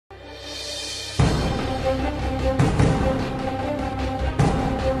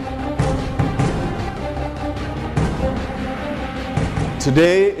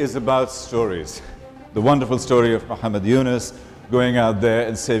Today is about stories. The wonderful story of Muhammad Yunus going out there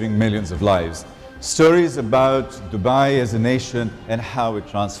and saving millions of lives. Stories about Dubai as a nation and how it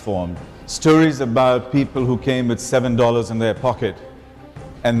transformed. Stories about people who came with $7 in their pocket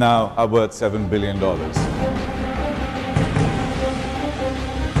and now are worth $7 billion.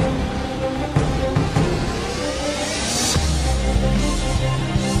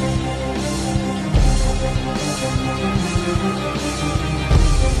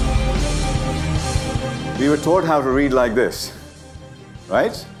 We were taught how to read like this,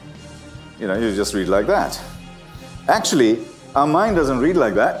 right? You know, you just read like that. Actually, our mind doesn't read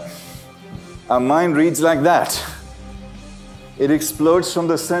like that. Our mind reads like that. It explodes from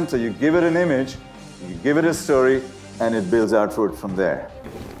the center. You give it an image, you give it a story, and it builds outward from there.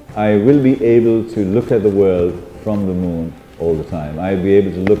 I will be able to look at the world from the moon all the time. I'll be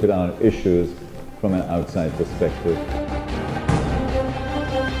able to look at our issues from an outside perspective.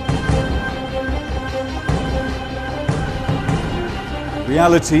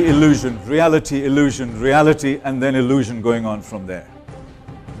 Reality, illusion, reality, illusion, reality, and then illusion going on from there.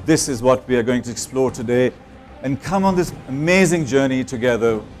 This is what we are going to explore today, and come on this amazing journey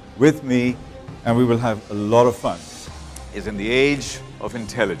together with me, and we will have a lot of fun. It's in the age of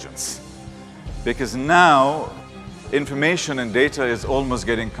intelligence, because now information and data is almost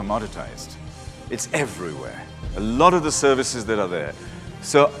getting commoditized. It's everywhere. A lot of the services that are there.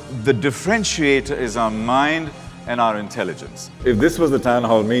 So the differentiator is our mind and our intelligence. If this was the town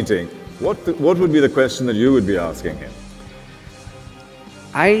hall meeting, what would be the question that you would be asking him?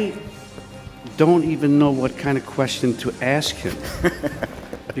 I don't even know what kind of question to ask him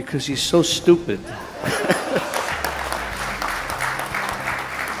because he's so stupid.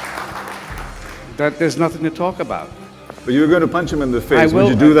 That there's nothing to talk about. But you were going to punch him in the face. Would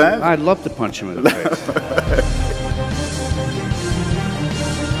you do that? I'd love to punch him in the face.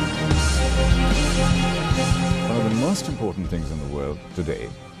 The most important things in the world today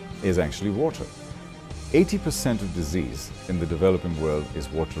is actually water. 80% of disease in the developing world is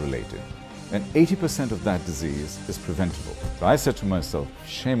water related, and 80% of that disease is preventable. So I said to myself,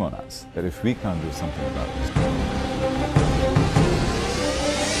 shame on us that if we can't do something about this.